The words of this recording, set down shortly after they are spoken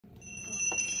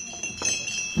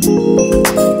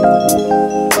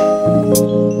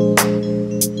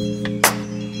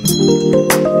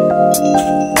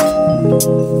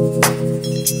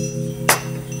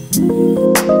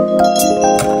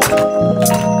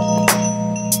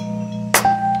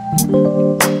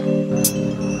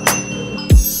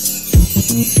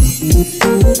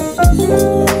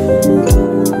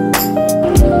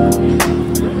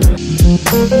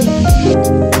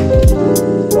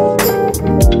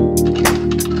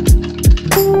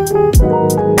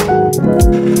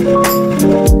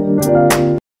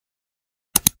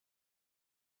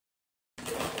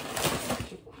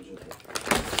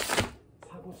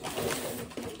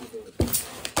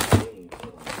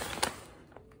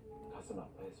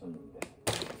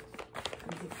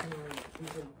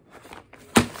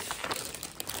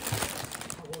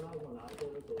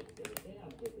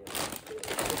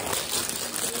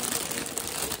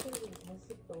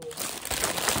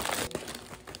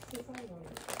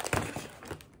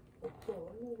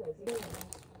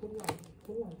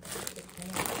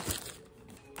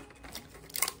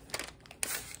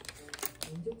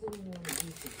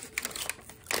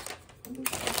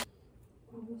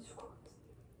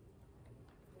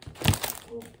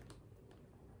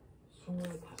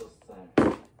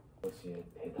것의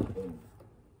대답은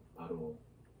바로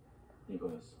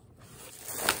이거였어.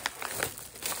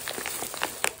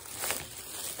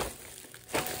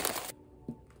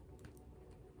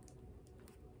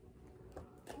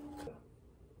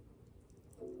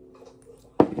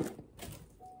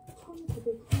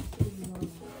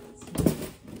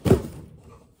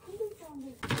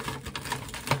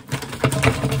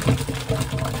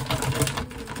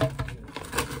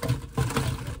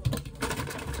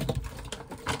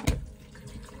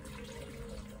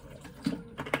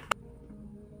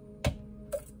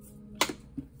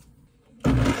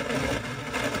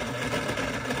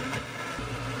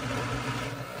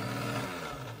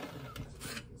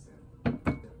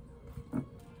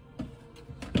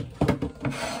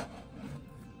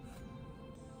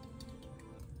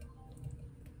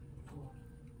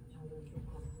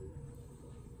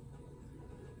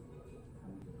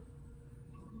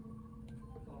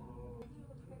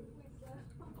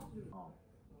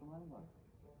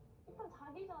 일단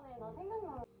자기 전에 나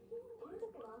생각나.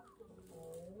 어저께 나왔어.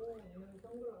 얘는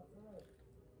선글라스.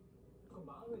 그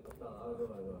마음이 있다.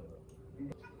 맞아.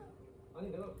 아니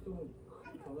내가 좀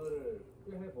큰 변화를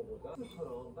꽤 해보고자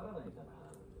처럼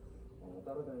따라다니잖아.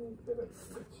 따라다니는 그때가 있지.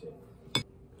 그렇지.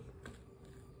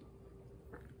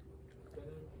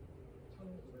 그때는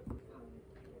 1903.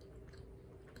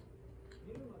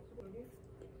 이름 맞추고 여기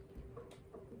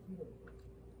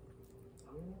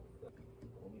장목사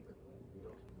거기 그때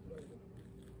이렇게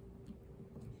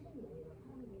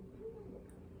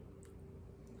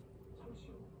잠시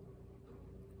후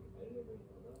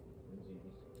엘리베이터가 움직이기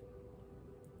시작했다.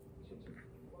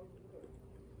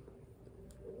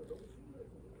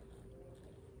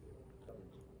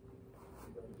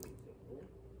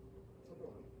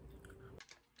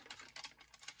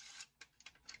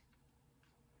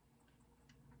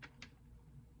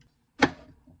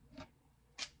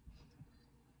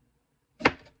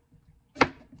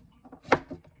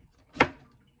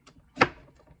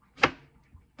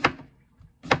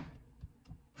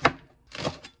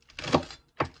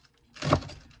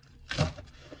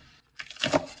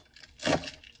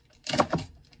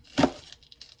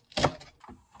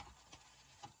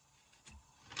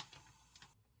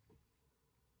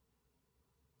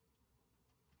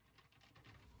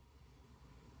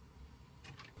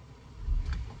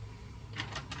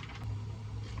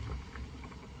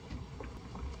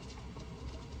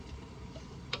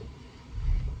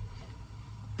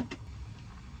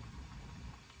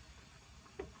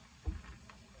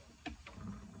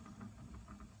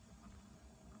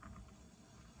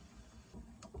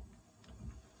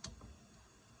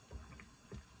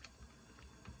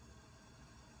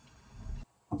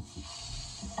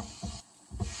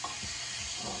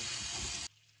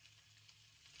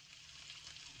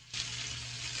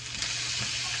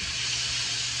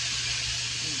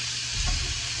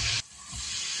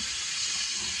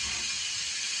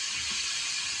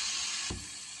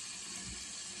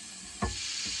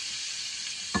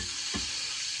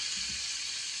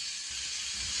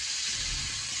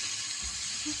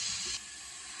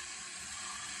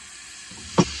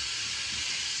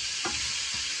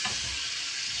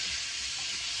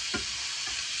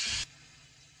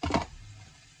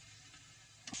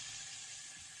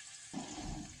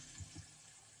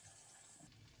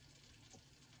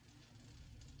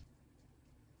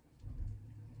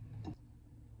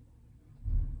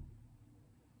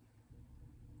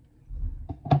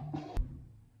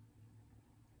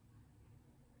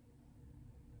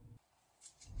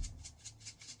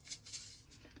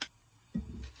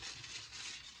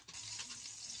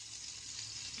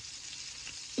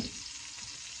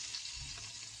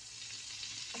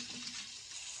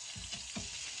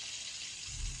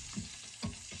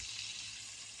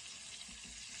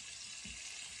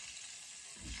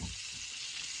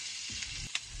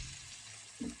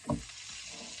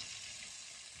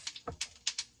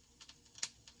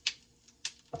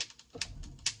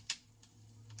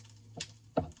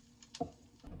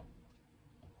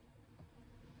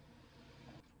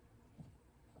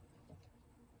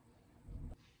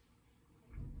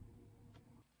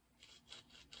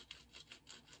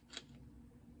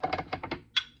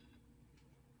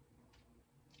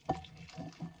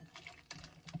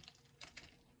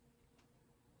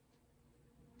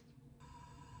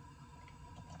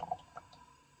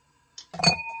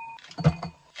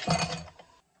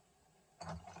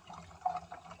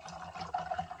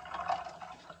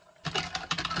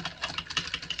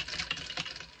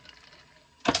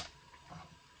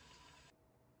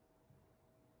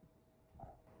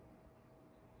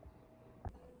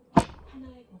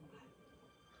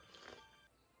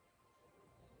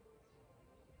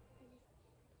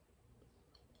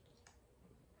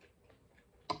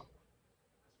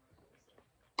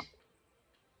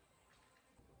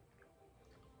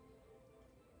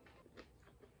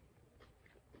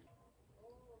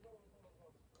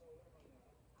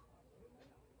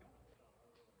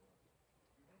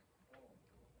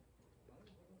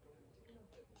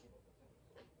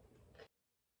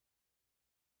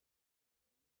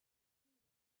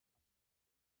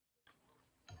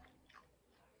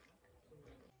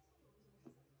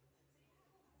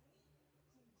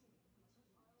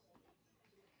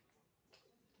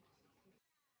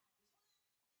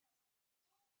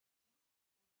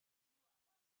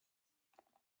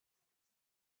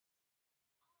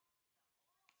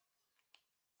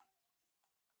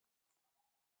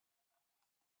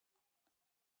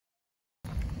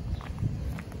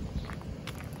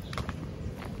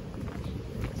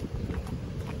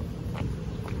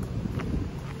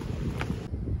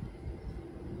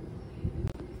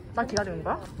 나 기다리는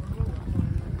거야?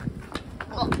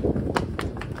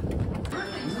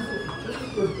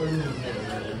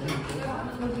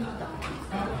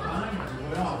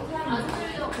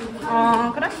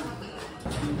 아 그래?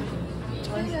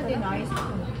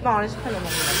 나 아이스크림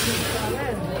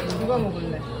먹을래. 누가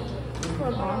먹을래? 그래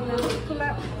나는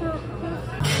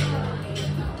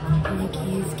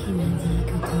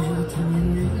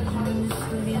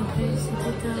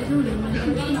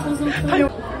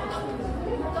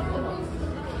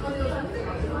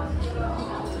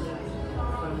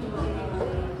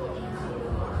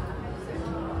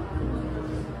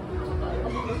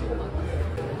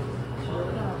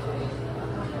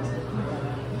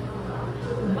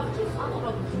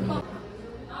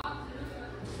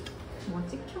뭐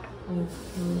찍혀?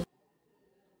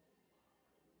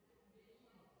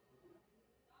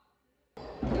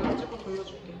 내가 찍고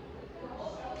돌려줄게.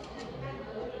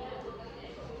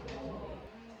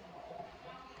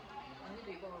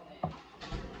 아니도 이거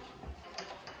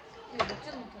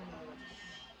먹지도 못하는 거야.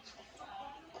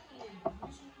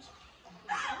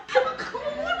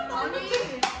 아니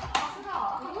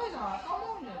그거 해잖아.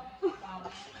 까먹었네.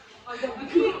 아 이거 그런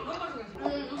거 중에서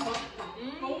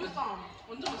너무 비싸.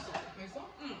 완전 비싸. 맛있어?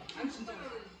 응. 아니 진짜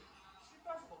맛있어.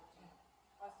 실패할 수가 없지.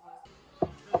 맛있어.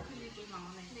 크림 좀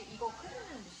나네. 근데 이거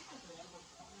크림은 시켜줘요.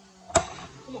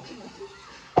 어머.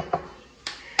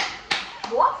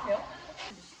 뭐 하세요?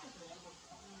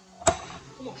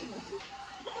 어머.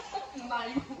 나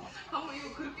이거 방금 이거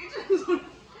그릇 깨지는 소리.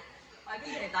 아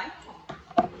근데 나이프.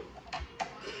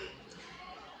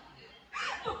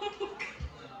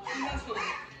 장난쳐.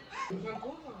 그냥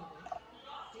꺼내는 거야.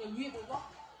 그냥 위에 거가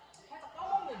살짝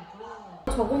까먹는 그런.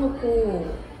 적어놓고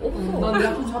없어. 난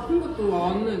약간 잡힌 것도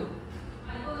왔는.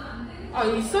 아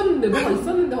있었는데 뭐가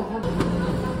있었는데 하고 하는.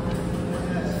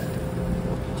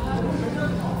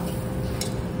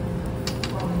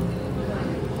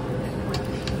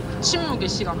 침묵의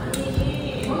시간.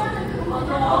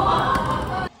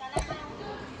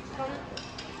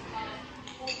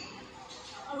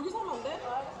 여기서 하면 안 돼?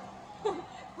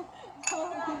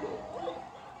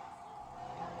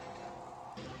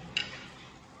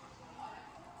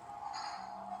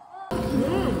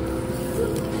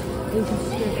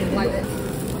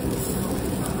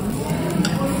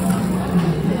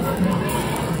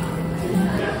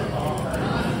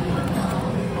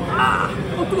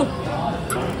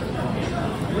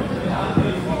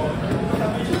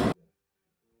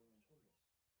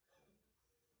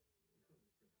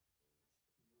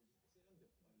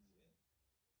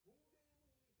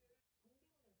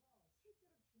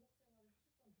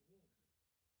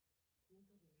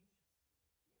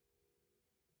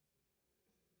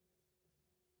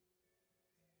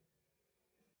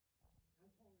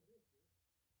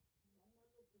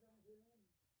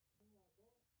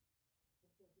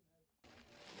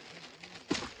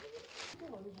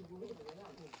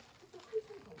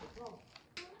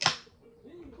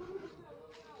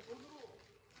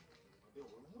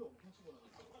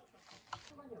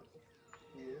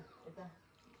 일단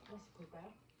하나씩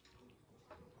볼까요?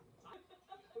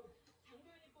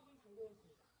 장도연이 뽑은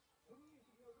장도연입니다.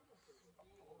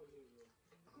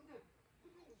 근데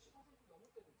 65% 넘을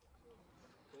때도 있죠.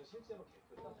 저는 실제로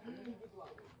개표를 달리기도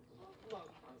하고 후방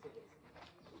방송도 있습니다.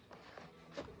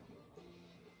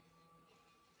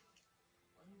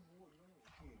 아니 뭐 이런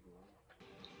어떻게 이거?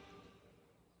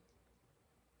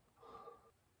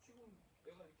 지금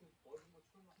내가 이렇게 어린 거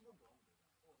처음 한 번도 안 돼.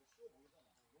 쉬워 보이잖아.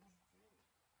 너무 쉽지.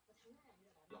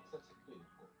 역사책도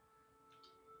있고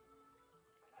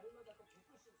날마다 또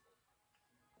바꿀 수 있어.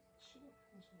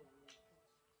 15분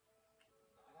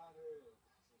나라를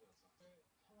다스려서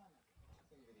평안하게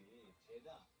학생들이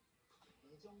제가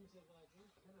이정재가 준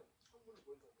걔는 선물을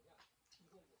뭘 먹느냐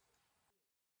이걸 줬어.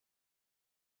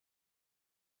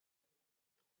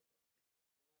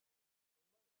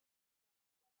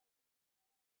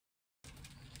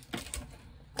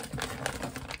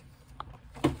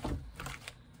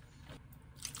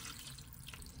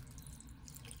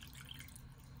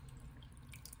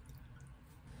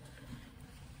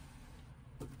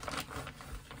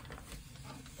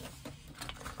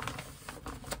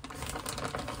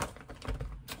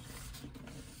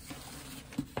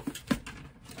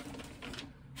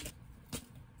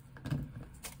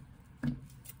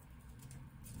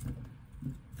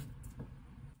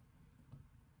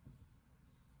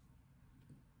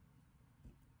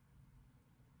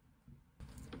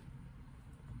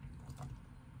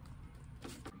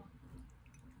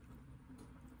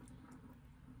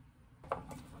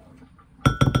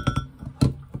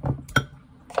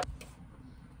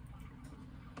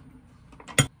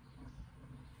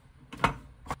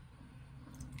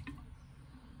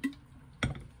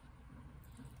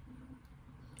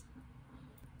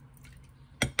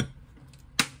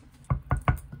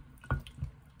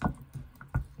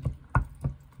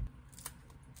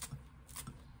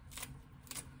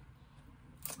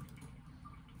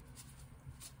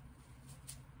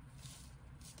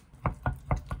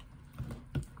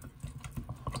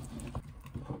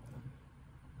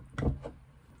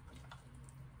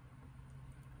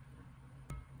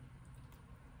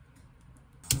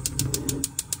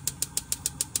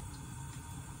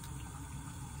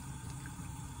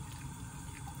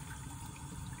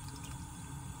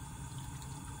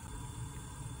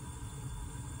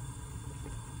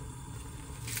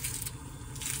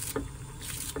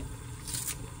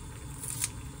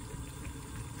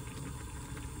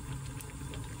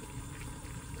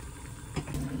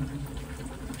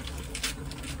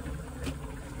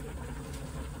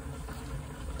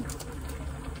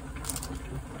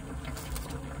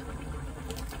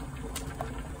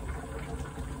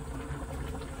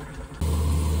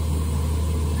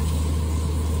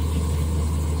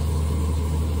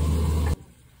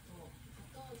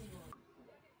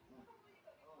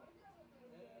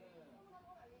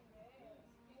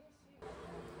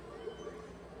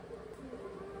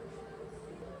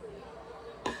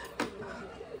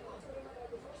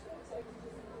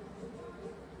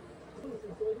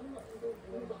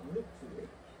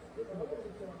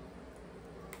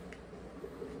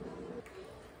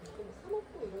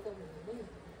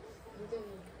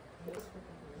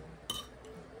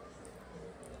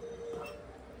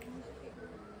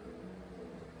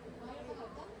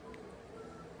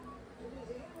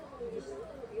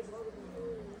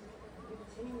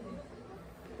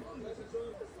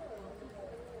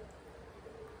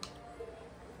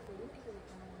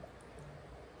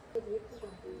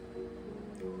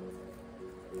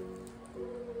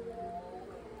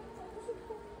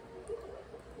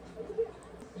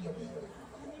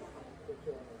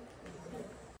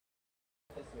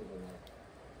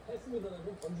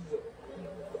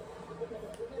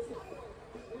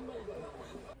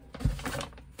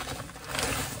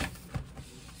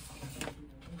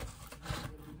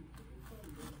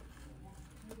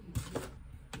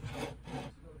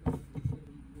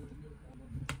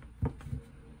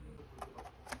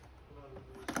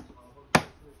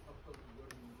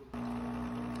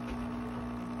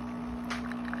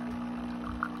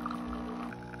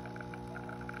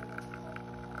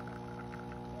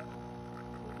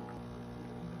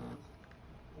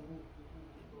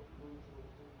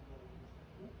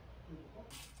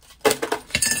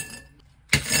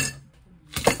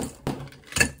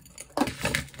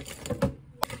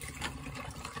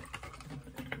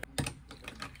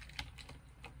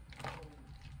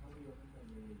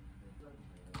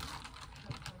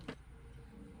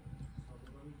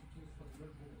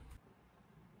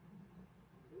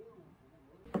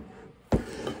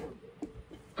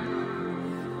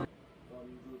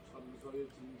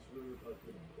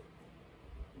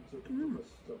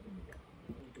 시작합니다.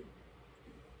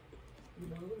 이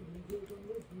마을은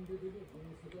민주정부 붕괴되기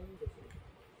공수단 것을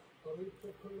바로 이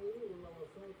마켓컬리에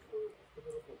올라와서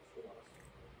그대로 덮치고 말았습니다.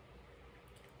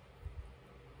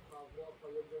 사고와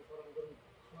관련된 사람들은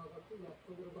하나같이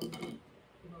약속으로 받는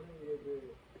그날의 예배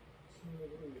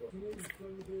침묵으로 이뤄 그의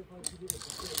입장에 가지고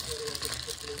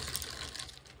그때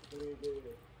우리에게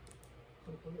한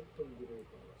통의 편지를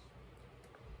받았습니다.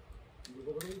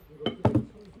 이거는 이것들이 참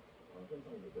어떤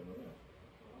상황 때문에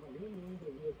아마 이런 내용들을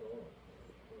위해서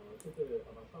그때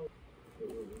아마 사업 주택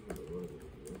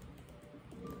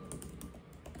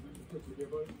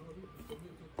재개발 사업이 그쪽에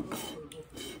결국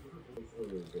그것을 보고 있어야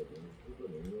되는 그거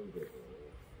내용대로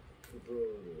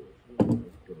그거를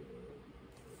신경을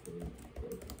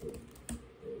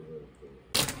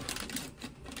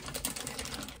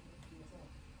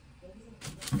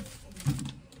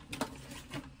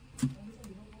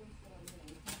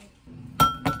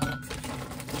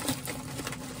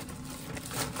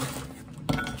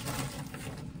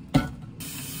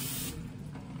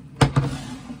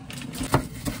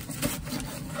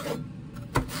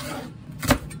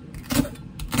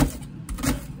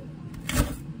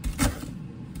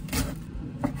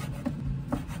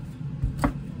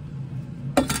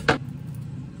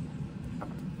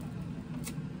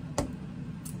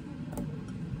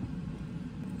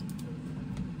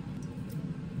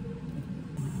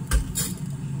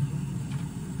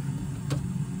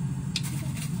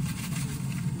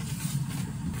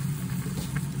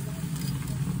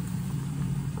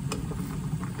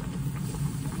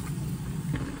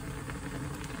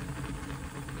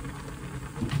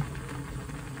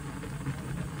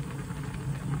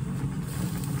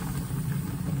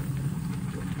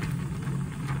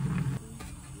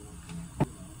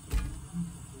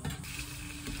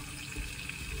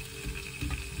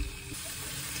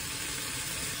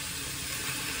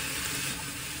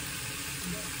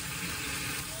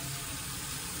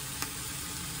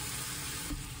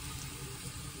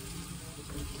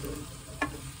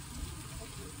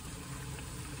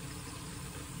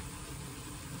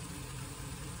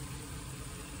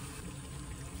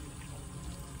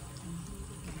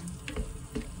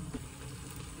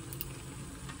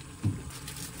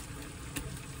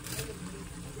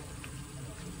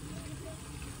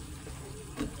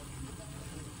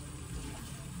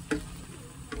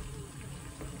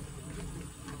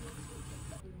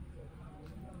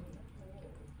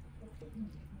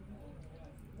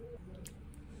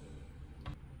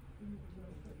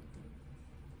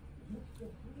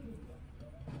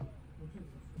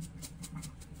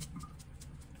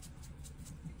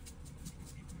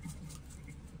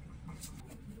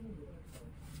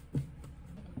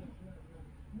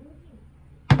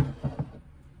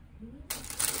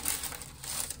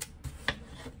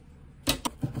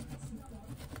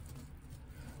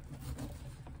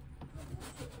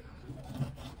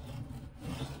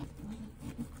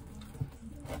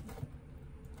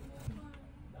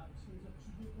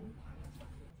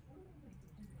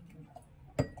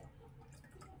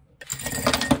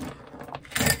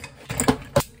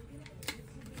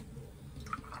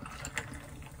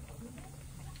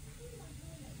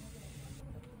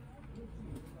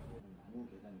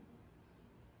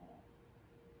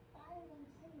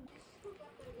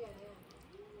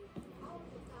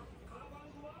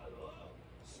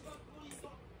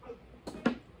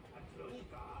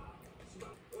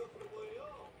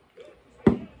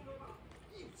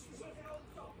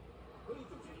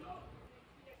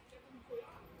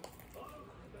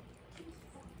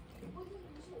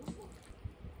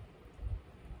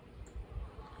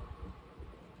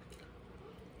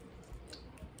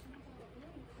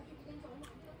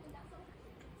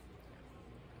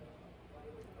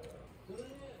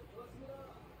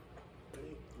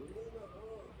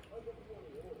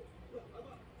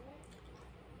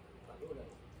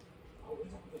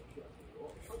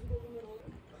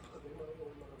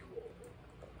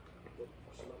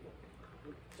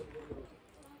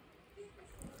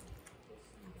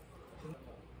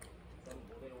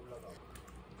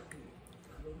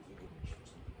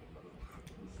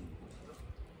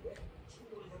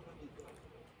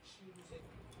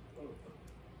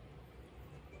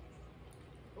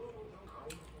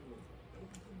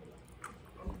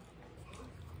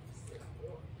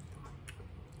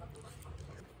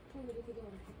분들이 되게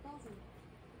많이 갔다 와서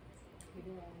되게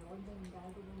완전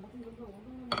나도 같은 영상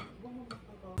원하는 이번만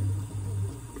봤다가